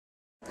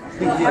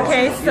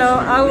Okay, so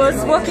I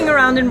was walking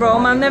around in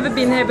Rome. I've never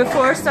been here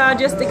before, so I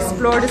just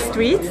explored the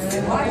streets.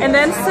 And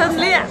then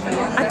suddenly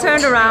I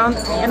turned around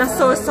and I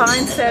saw a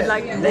sign said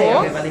like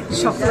raw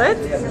chocolate,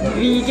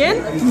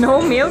 vegan,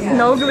 no milk,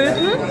 no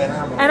gluten.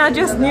 And I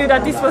just knew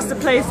that this was the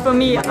place for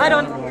me. I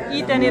don't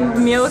eat any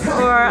milk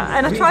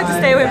and I try to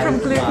stay away from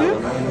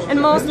gluten. And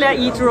mostly I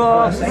eat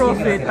raw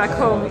food back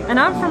home. And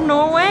I'm from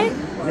Norway.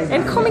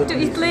 And coming to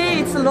Italy,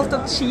 it's a lot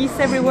of cheese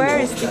everywhere.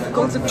 It's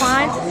difficult to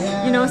find,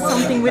 you know,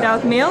 something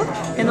without milk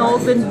and all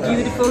the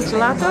beautiful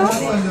gelato.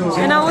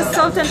 And I was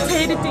so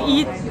tempted to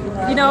eat,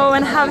 you know,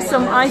 and have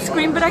some ice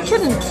cream, but I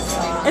couldn't.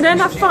 And then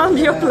I found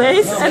your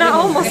place and I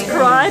almost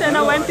cried, and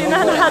I went in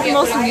and had the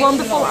most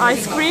wonderful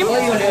ice cream.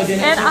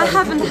 And I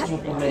haven't,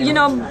 you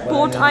know,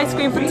 bought ice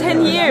cream for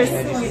 10 years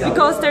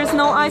because there's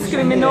no ice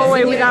cream in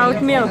Norway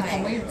without milk.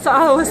 So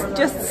I was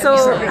just so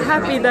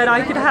happy that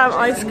I could have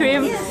ice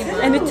cream,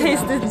 and it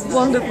tasted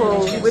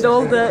wonderful with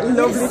all the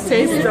lovely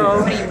taste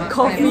of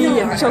coffee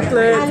and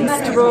chocolate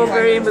and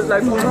strawberry. It was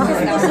like,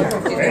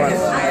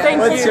 thank you.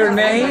 What's your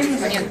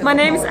name? My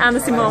name is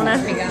Simone.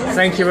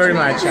 Thank you very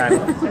much, Anna.